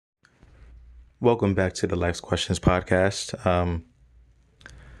Welcome back to the Life's Questions podcast.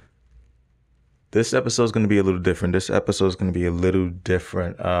 This episode is going to be a little different.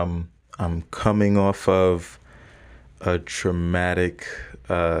 I'm coming off of a traumatic,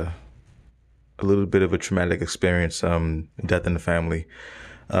 a little bit of a traumatic experience, death in the family.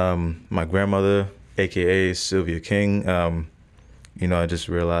 My grandmother, aka Sylvia King, I just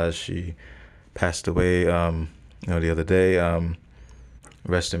realized she passed away, the other day.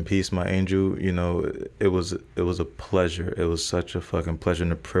 Rest in peace, my angel. It was a pleasure. It was such a fucking pleasure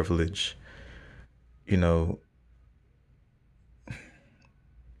and a privilege, you know,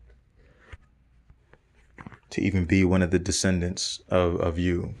 to even be one of the descendants of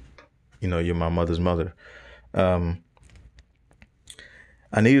you. You're my mother's mother. I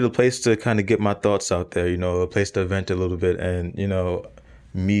needed a place to kind of get my thoughts out there, a place to vent a little bit. And,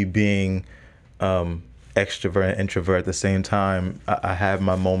 me being extrovert and introvert at the same time, I have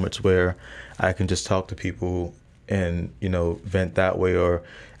my moments where I can just talk to people and, vent that way or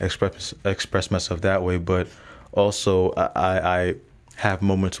express myself that way. But also I have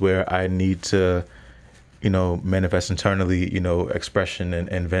moments where I need to, manifest internally, expression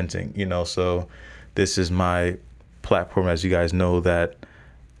and venting, so this is my platform, as you guys know, that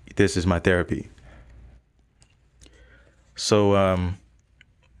this is my therapy. So,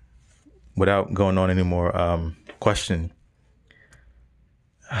 without going on anymore, question: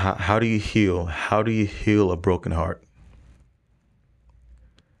 how do you heal? How do you heal a broken heart?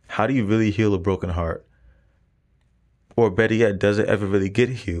 How do you really heal a broken heart? Or better yet, does it ever really get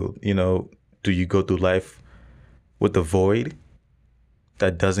healed? Do you go through life with a void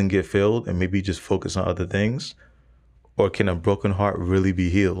that doesn't get filled and maybe just focus on other things? Or can a broken heart really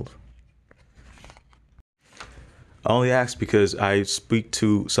be healed? I only ask because I speak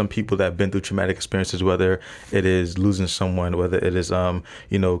to some people that have been through traumatic experiences, whether it is losing someone, whether it is,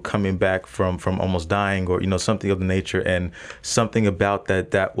 coming back from almost dying, or, something of the nature, and something about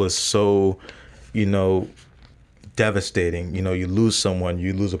that was so, devastating. You lose someone,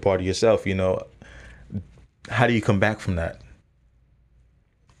 you lose a part of yourself, how do you come back from that?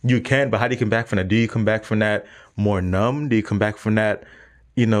 You can, but how do you come back from that? Do you come back from that more numb? Do you come back from that,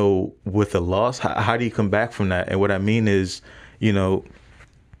 with a loss? How do you come back from that? And what I mean is, do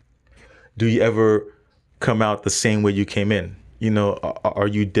you ever come out the same way you came in? Are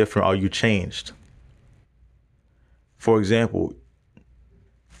you different? Are you changed? For example,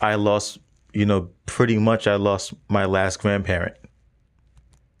 I lost my last grandparent.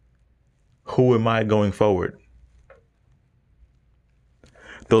 Who am I going forward?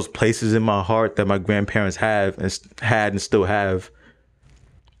 Those places in my heart that my grandparents had and still have,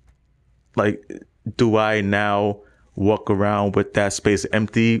 like, do I now walk around with that space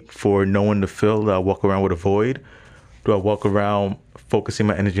empty for no one to fill? Do I walk around with a void? Do I walk around focusing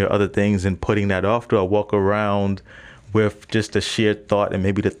my energy on other things and putting that off? Do I walk around with just a shared thought, and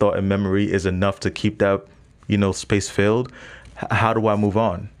maybe the thought and memory is enough to keep that, space filled? How do I move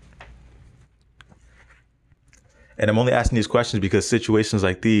on? And I'm only asking these questions because situations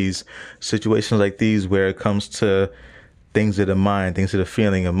like these where it comes to things of the mind, things of the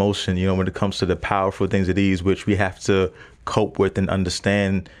feeling, emotion, when it comes to the powerful things of these, which we have to cope with and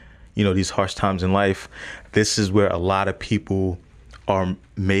understand, these harsh times in life, this is where a lot of people are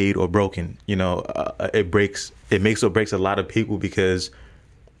made or broken. It makes or breaks a lot of people, because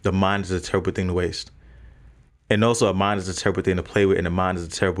the mind is a terrible thing to waste. And also, a mind is a terrible thing to play with, and a mind is a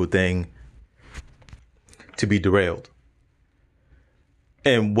terrible thing to be derailed.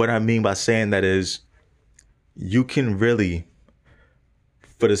 And what I mean by saying that is, you can really,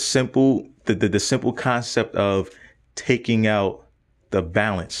 for the simple concept of taking out the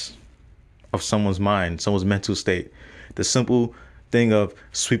balance of someone's mind, someone's mental state, the simple thing of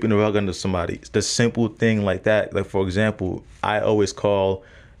sweeping the rug under somebody, the simple thing like that. Like, for example, I always call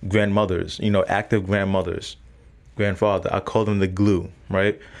grandmothers, active grandmothers, grandfather, I call them the glue,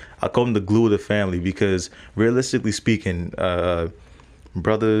 right? I call them the glue of the family, because realistically speaking,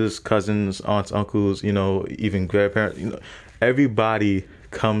 brothers, cousins, aunts, uncles, even grandparents, everybody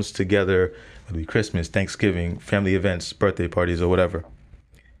comes together, whether it be Christmas, Thanksgiving, family events, birthday parties, or whatever.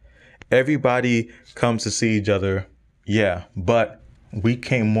 Everybody comes to see each other, yeah, but we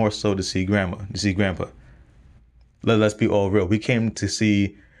came more so to see grandpa. Let's be all real. We came to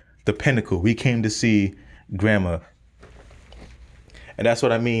see the pinnacle. We came to see grandma. And that's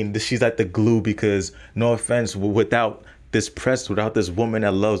what I mean. She's like the glue, because, no offense, without this press, without this woman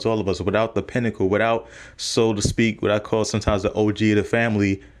that loves all of us, without the pinnacle, without, so to speak, what I call sometimes the OG of the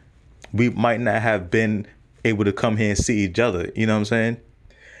family, we might not have been able to come here and see each other. You know what I'm saying?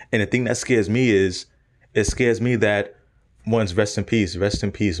 And the thing that scares me is, it scares me that once rest in peace, rest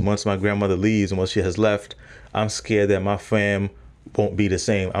in peace. Once my grandmother leaves and once she has left, I'm scared that my fam won't be the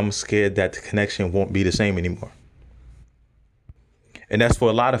same. I'm scared that the connection won't be the same anymore. And that's for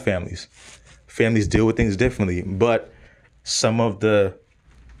a lot of families. Families deal with things differently, but some of the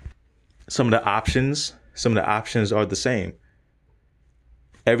options are the same.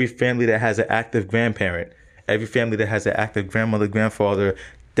 Every family that has an active grandparent, every family that has an active grandmother, grandfather,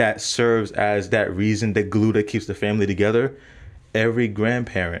 that serves as that reason, the glue that keeps the family together. Every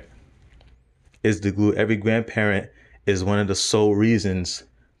grandparent is the glue. Every grandparent is one of the sole reasons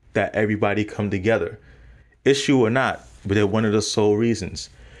that everybody come together. Issue or not, but they're one of the sole reasons.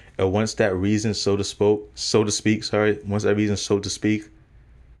 And once that reason, so to speak,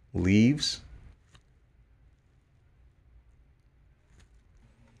 leaves,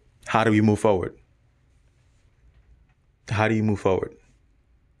 how do we move forward? How do you move forward?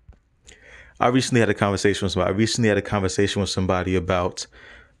 I recently had a conversation with somebody about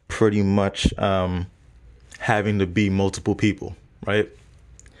pretty much having to be multiple people, right?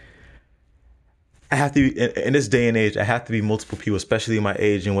 I have to be, in this day and age, I have to be multiple people, especially in my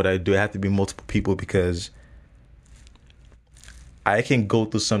age and what I do. I have to be multiple people because I can go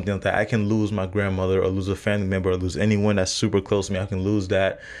through something like that. I can lose my grandmother or lose a family member or lose anyone that's super close to me. I can lose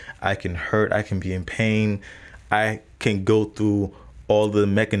that. I can hurt. I can be in pain. I can go through all the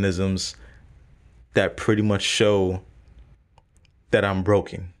mechanisms that pretty much show that I'm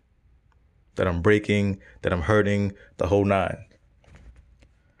broken, that I'm breaking, that I'm hurting, the whole nine.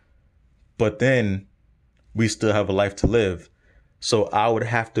 But then we still have a life to live. So I would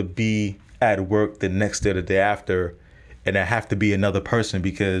have to be at work the next day or the day after, and I have to be another person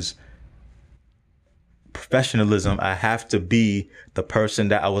because professionalism, I have to be the person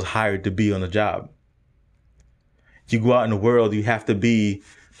that I was hired to be on the job. You go out in the world, you have to be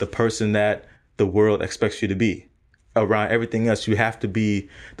the person that the world expects you to be. Around everything else, you have to be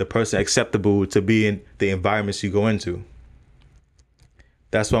the person acceptable to be in the environments you go into.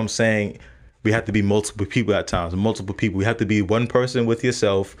 That's what I'm saying. We have to be multiple people at times, multiple people. You have to be one person with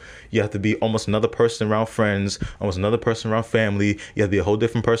yourself. You have to be almost another person around friends, almost another person around family. You have to be a whole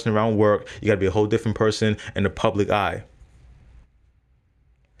different person around work. You got to be a whole different person in the public eye.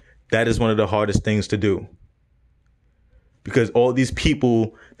 That is one of the hardest things to do. Because all these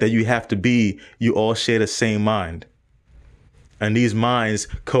people that you have to be, you all share the same mind. And these minds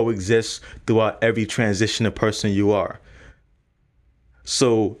coexist throughout every transition of person you are.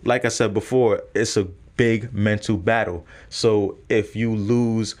 So, like I said before, it's a big mental battle. So if you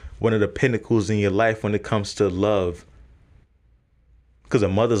lose one of the pinnacles in your life when it comes to love, because a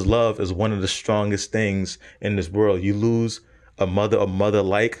mother's love is one of the strongest things in this world. You lose a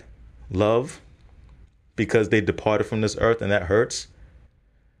mother-like love because they departed from this earth and that hurts.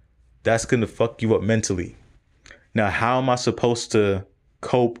 That's going to fuck you up mentally. Now, how am I supposed to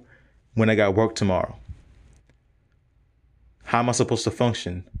cope when I got work tomorrow? How am I supposed to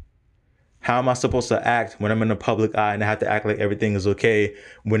function? How am I supposed to act when I'm in the public eye and I have to act like everything is okay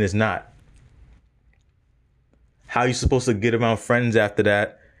when it's not? How are you supposed to get around friends after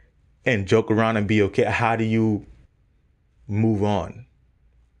that and joke around and be okay? How do you move on?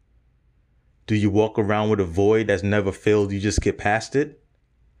 Do you walk around with a void that's never filled? You just get past it?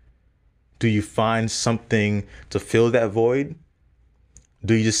 Do you find something to fill that void?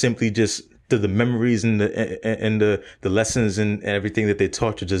 Do you just simply do the memories and the lessons and everything that they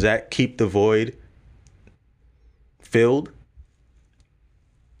taught you, does that keep the void filled?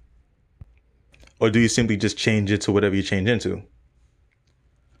 Or do you simply just change it to whatever you change into?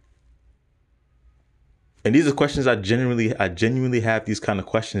 And these are questions I genuinely have these kind of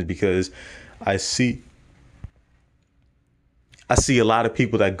questions because I see a lot of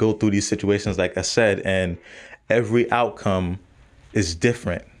people that go through these situations, like I said, and every outcome is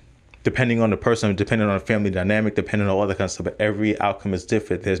different. Depending on the person, depending on the family dynamic, depending on all that kind of stuff, but every outcome is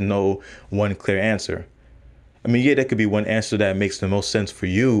different. There's no one clear answer. I mean, yeah, there could be one answer that makes the most sense for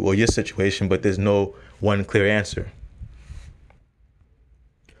you or your situation, but there's no one clear answer.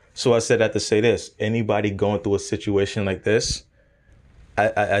 So I said that to say this: anybody going through a situation like this,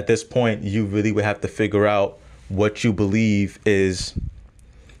 at this point, you really would have to figure out what you believe is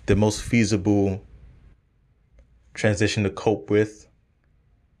the most feasible transition to cope with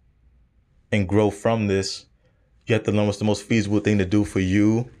and grow from this. You have to learn what's the most feasible thing to do for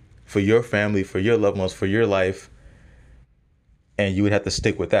you, for your family, for your loved ones, for your life. And you would have to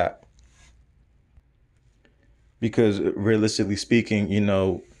stick with that. Because realistically speaking, you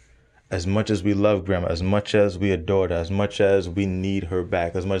know, as much as we love grandma, as much as we adore her, as much as we need her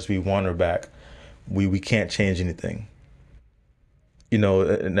back, as much as we want her back, we can't change anything.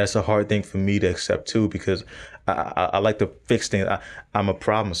 and that's a hard thing for me to accept too, because I like to fix things. I'm a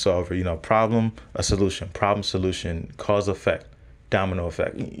problem solver. Problem, a solution, problem, solution, cause, effect, domino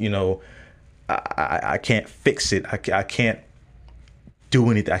effect. I can't fix it. I can't do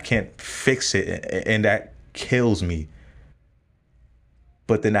anything. I can't fix it, and that kills me.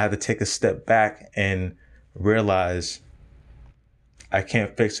 But then I have to take a step back and realize I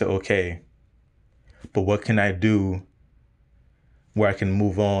can't fix it. Okay, but what can I do where I can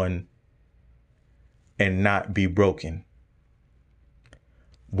move on and not be broken?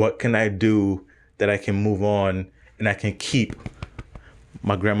 What can I do that I can move on and I can keep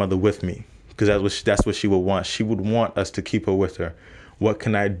my grandmother with me? Because that's what she would want. She would want us to keep her with her. What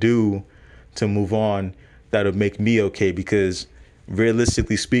can I do to move on that would make me okay? Because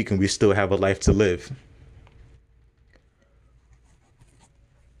realistically speaking, we still have a life to live.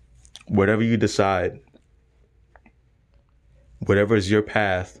 Whatever you decide, whatever is your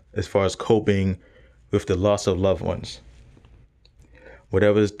path as far as coping with the loss of loved ones,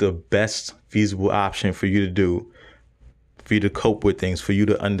 whatever is the best feasible option for you to do, for you to cope with things, for you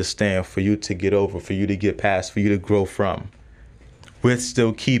to understand, for you to get over, for you to get past, for you to grow from, with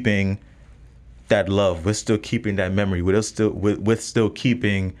still keeping that love, with still keeping that memory, with still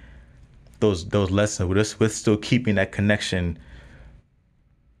keeping those lessons, with still keeping that connection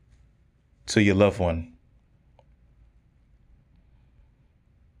to your loved one.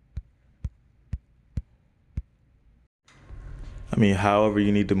 I mean, however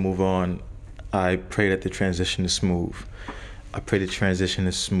you need to move on, I pray that the transition is smooth. I pray the transition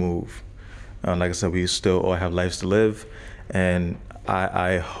is smooth. Like I said, we still all have lives to live, and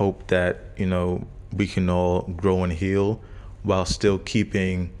I hope that we can all grow and heal while still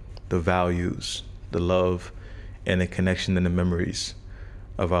keeping the values, the love, and the connection and the memories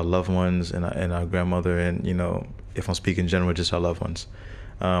of our loved ones and our grandmother, and if I'm speaking in general, just our loved ones.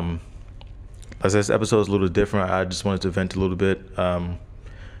 As this episode is a little different, I just wanted to vent a little bit.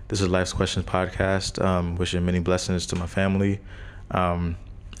 This is Life's Questions podcast. Wishing many blessings to my family, and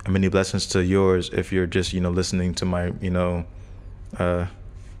many blessings to yours if you're just listening to my if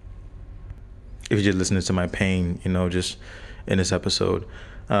you're just listening to my pain, just in this episode.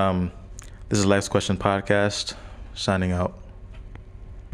 This is Life's Question podcast. Signing out.